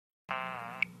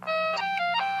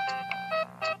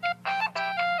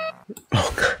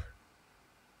Oh god.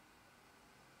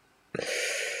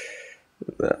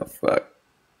 Oh fuck.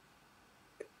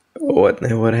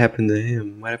 What happened to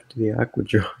him? What happened to the aqua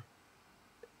droid?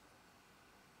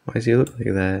 Why does he look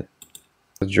like that?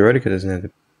 The droideka doesn't have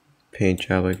the paint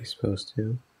job like he's supposed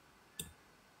to.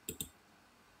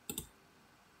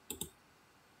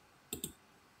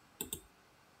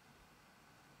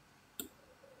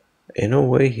 In a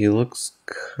way, he looks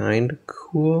kind of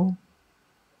cool,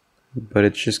 but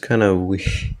it's just kind of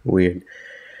weird.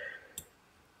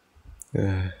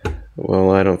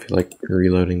 Well, I don't feel like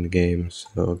reloading the game,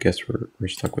 so I guess we're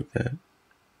stuck with that.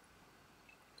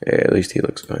 Yeah, at least he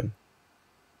looks fine.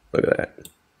 Look at that.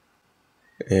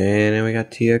 And then we got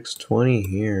TX20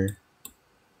 here.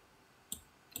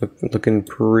 Looking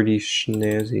pretty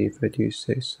snazzy, if I do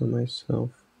say so myself.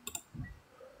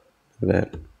 Look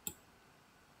at that.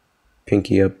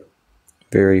 Pinky up.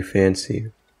 Very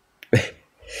fancy.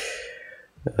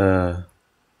 How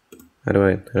do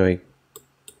I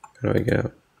get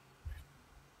out?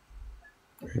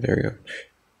 Right, there we go.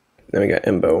 Then we got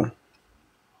Embo.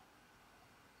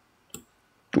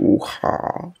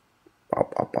 Or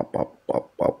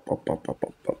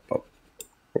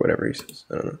whatever he says.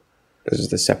 I don't know. This is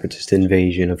the separatist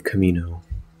invasion of Camino.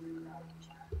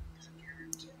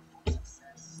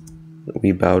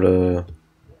 We about to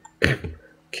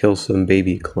kill some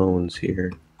baby clones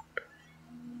here.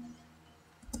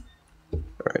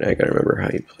 Alright, I gotta remember how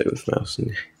you play with mouse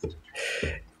and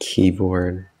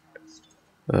keyboard.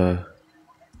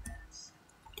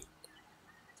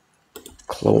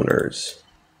 Cloners.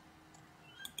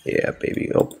 Yeah,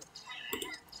 baby. Oh.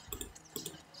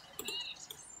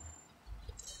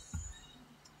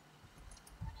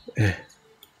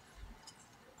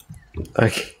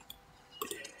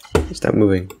 Stop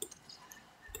moving.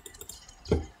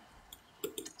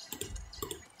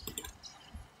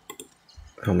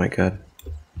 Oh my god.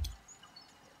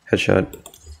 Headshot.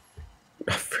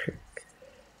 Oh, frick.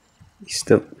 He's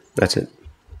still. That's it.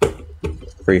 Where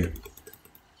are you?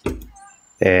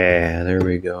 Yeah, there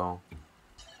we go.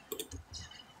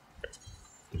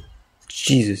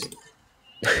 Jesus.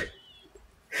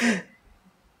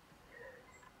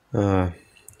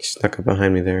 He snuck up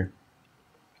behind me there.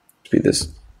 Be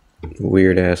this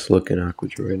weird ass looking aqua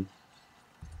droid.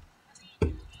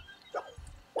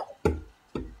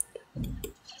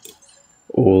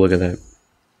 Oh, look at that.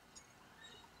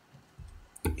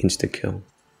 Insta kill.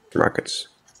 Rockets.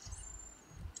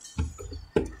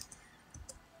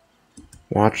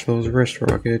 Watch those wrist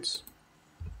rockets.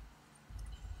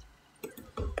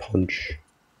 Punch.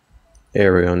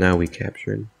 There we go, now we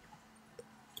captured.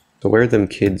 So where are them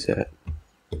kids at?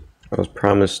 I was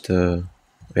promised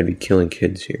I'd be killing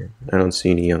kids here. I don't see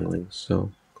any younglings,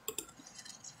 so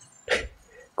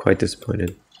quite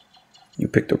disappointed. You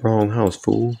picked the wrong house,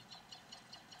 fool.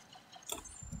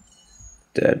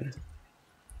 Dead.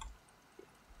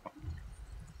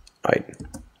 Alright.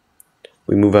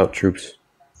 We move out, troops.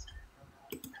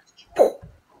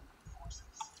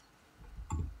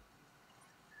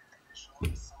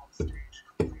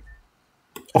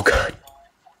 Oh god.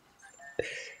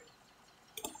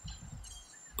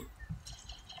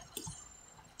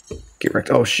 Get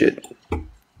wrecked. Oh shit.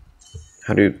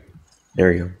 How do...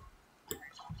 There you go.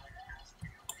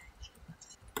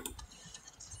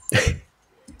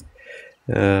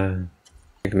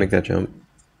 I can make that jump.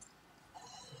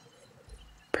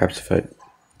 Perhaps if I...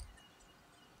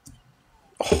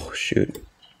 Oh shoot.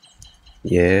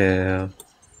 Yeah.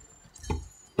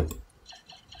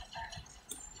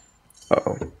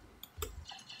 Uh-oh.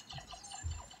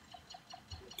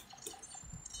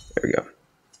 There we go.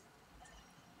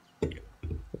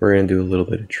 We're gonna do a little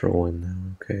bit of trolling now,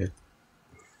 okay?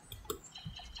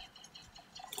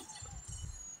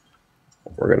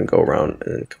 We're gonna go around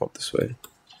and then come up this way.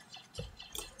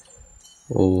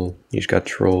 Oh, you just got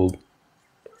trolled.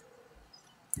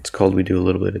 It's called we do a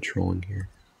little bit of trolling here.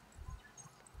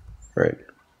 Right.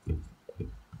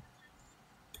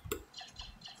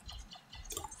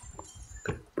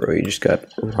 Bro, you just got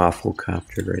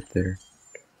raffle-coptered right there.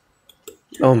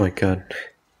 Oh my god.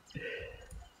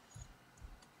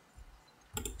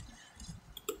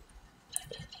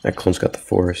 That clone's got the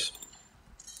force.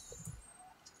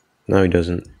 No, he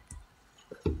doesn't.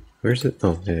 Where's it?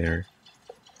 Oh, there they are.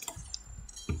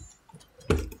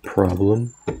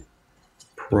 Problem.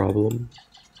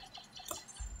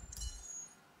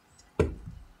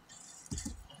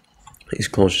 These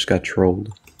clones just got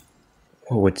trolled.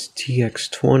 Oh, it's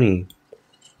TX20.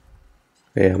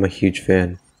 Hey, I'm a huge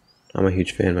fan. I'm a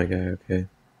huge fan, my guy, okay?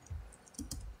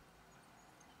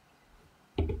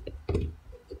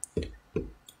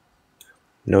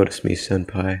 Notice me,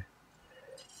 senpai.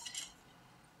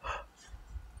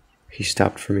 He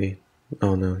stopped for me.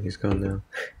 Oh no, he's gone now.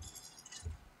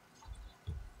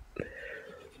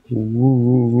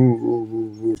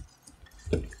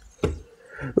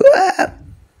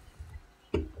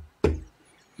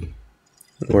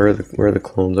 Where are the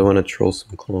clones? I want to troll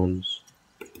some clones.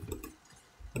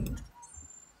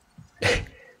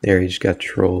 There, he just got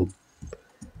trolled.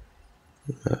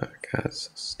 Oh, God,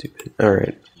 so stupid.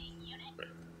 Alright.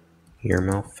 You're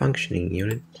malfunctioning,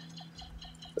 unit.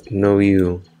 No,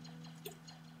 you.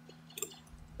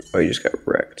 Oh, you just got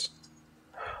wrecked.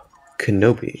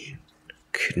 Kenobi.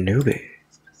 Kenobi.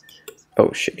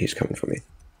 Oh shit, he's coming for me.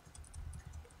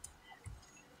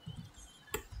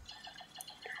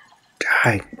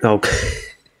 Die. No.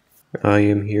 I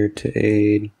am here to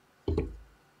aid.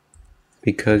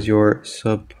 Because your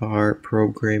subpar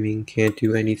programming can't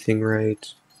do anything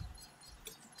right.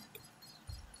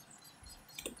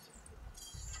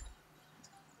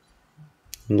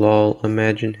 Lol,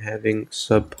 imagine having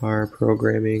subpar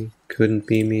programming. Couldn't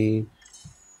be me.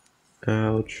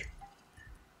 Ouch.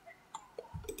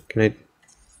 Can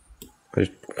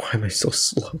why am I so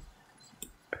slow?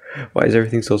 Why is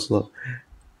everything so slow?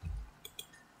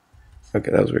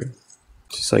 Okay, that was weird.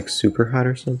 It's just like super hot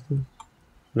or something?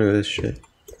 Look at this shit.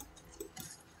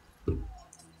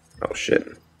 Oh shit.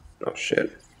 Oh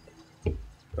shit.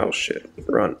 Oh shit.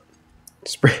 Run.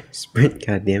 Sprint,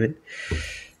 god damn it.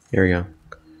 There we go.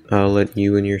 I'll let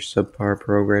you and your subpar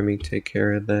programming take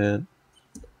care of that.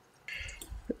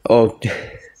 Oh.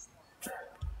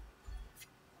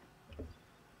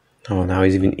 Oh, now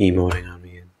he's even emoting on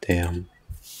me. Damn.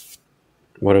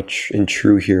 What in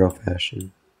true hero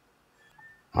fashion.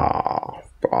 Buddha.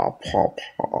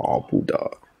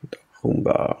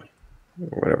 Humba.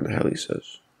 Or whatever the hell he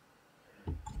says.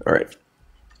 Alright.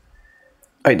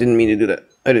 I didn't mean to do that.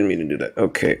 I didn't mean to do that.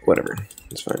 Okay, whatever.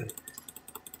 It's fine.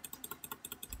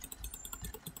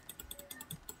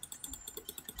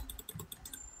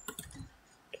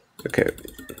 Okay.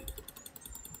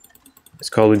 It's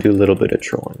called we do a little bit of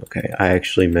trolling, okay? I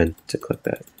actually meant to click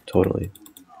that. Totally.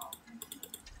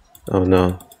 Oh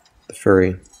no. The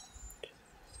furry.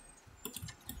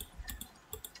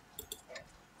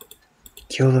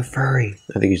 Kill the furry.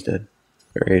 I think he's dead.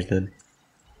 Or he's dead.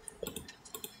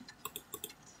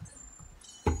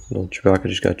 Little Chewbacca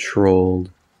just got trolled.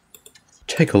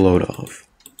 Take a load off.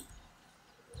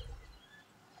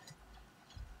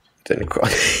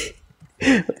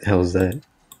 What the hell is that?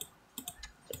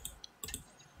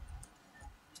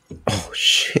 Oh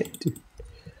shit, dude.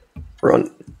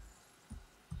 Run.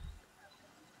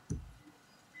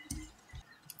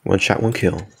 One shot, one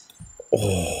kill.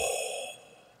 Oh.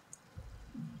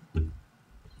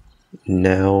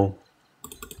 Now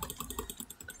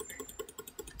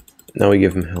we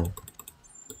give him hell.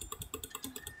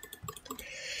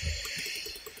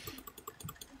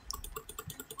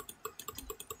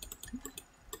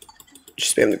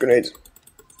 Just spam the grenades.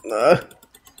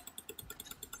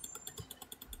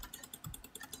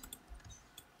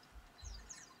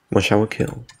 One shot, one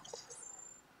kill.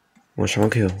 One shot, one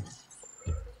kill.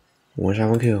 One shot,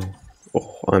 one kill.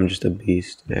 Oh, I'm just a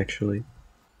beast, actually.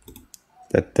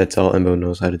 That's all Embo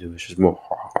knows how to do. It's just more.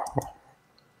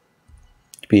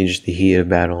 Being just the heat of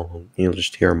battle, you'll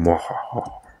just hear more.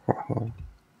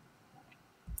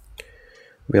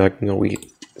 Be like, no, we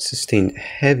sustained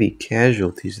heavy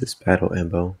casualties this battle,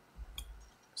 Embo.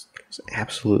 It's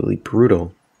absolutely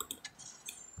brutal.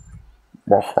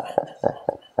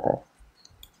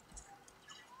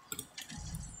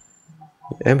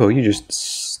 Embo, you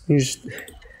just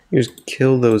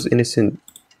kill those innocent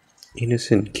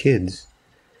kids.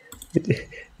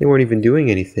 They weren't even doing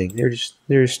anything. They're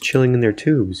just chilling in their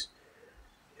tubes.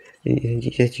 And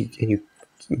yet you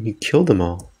killed them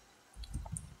all.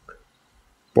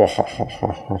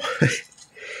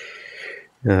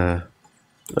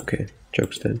 Okay,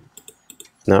 joke's dead.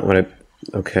 Not what I.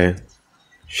 Okay.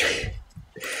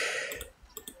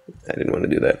 I didn't want to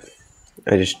do that.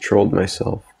 I just trolled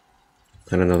myself.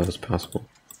 I don't know that was possible.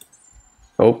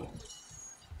 Oh.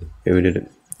 Yeah, we did it.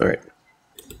 Alright.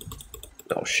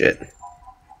 Oh shit.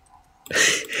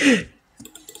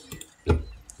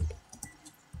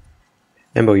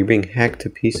 Embo, you're being hacked to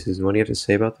pieces. What do you have to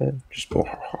say about that? Just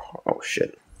oh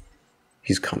shit.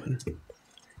 He's coming.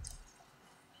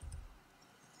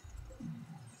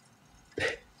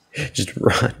 Just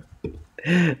run.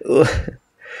 Can't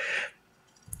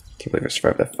believe I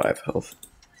survived that 5 health.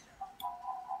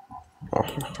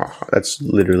 That's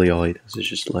literally all he does is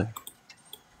just laugh.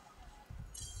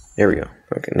 There we go.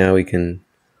 Okay, now we can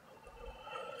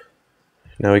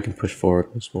push forward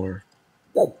once more.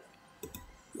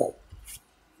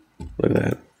 at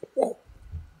that.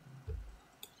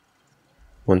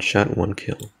 One shot, one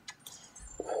kill.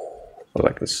 Oh,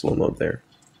 I can slow mode there.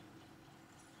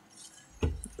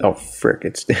 Oh, frick,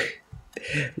 it's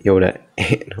Yoda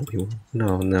and Obi-Wan.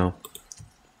 No.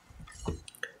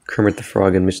 Kermit the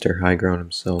Frog and Mr. High Ground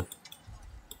himself.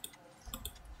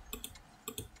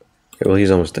 Okay, well,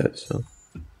 he's almost dead, so.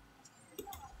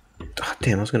 Oh,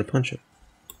 damn, I was gonna punch him.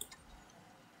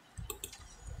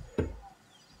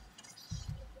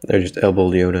 They just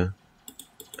elbowed Yoda.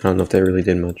 I don't know if they really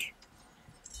did much.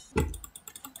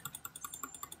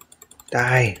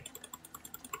 Die!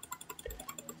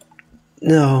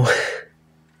 No!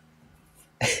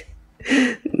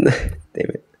 Damn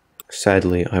it.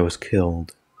 Sadly, I was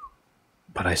killed.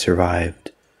 But I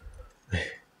survived.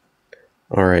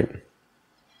 Alright.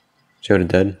 Is Yoda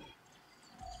dead?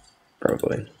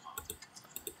 Probably.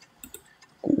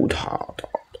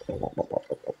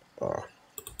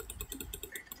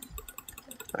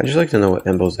 I just like to know what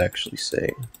Embo's actually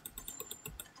saying.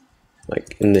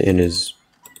 Like in his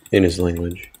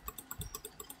language.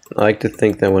 I like to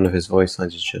think that one of his voice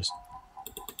lines is just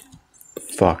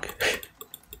fuck.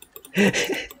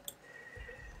 Just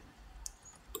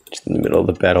in the middle of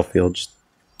the battlefield, just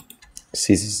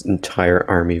sees his entire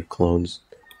army of clones.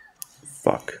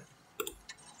 Fuck.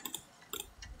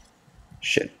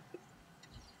 Shit.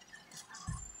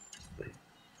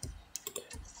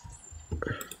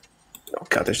 Oh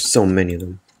god, there's so many of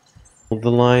them. Hold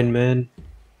the line, man.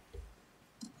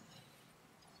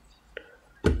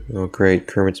 Oh great,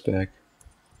 Kermit's back.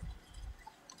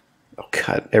 Oh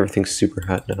god, everything's super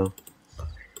hot now.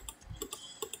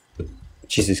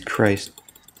 Jesus Christ.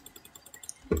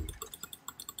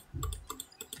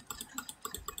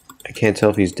 I can't tell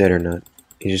if he's dead or not.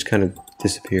 He just kind of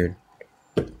disappeared.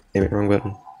 Damn it, wrong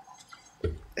button.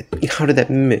 How did that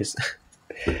miss?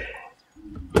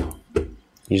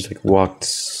 He just like walked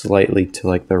slightly to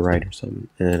like the right or something,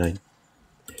 and then I...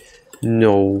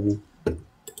 No.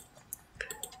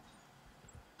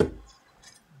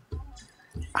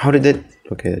 How did that...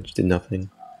 Okay, that just did nothing.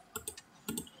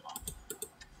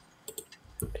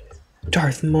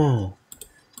 Darth Maul!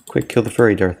 Quick, kill the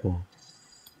furry Darth Maul.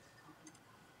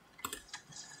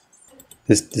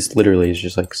 This literally is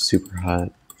just like super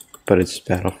hot, but it's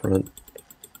Battlefront.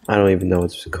 I don't even know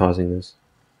what's causing this.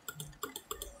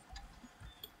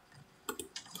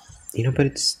 You know, but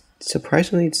it's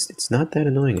surprisingly it's not that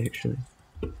annoying actually.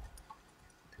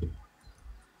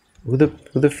 Who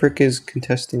the frick is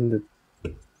contesting the?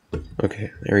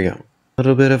 Okay, there we go. A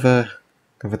little bit of a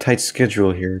tight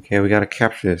schedule here. Okay, we gotta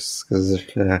capture this because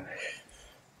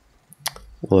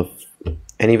well, if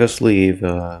any of us leave,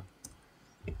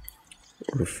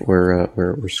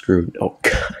 we're screwed. Oh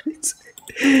god, it's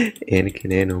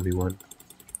Anakin and Obi-Wan.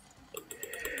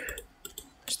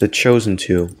 It's the chosen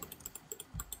two.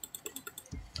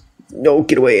 No,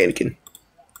 get away, Anakin.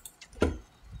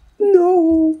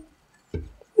 No.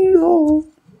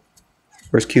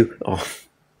 Where's Q? Oh,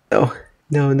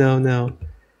 no.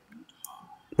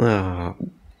 Ah,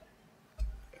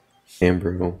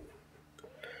 Ambro.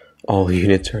 All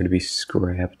units are to be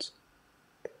scrapped.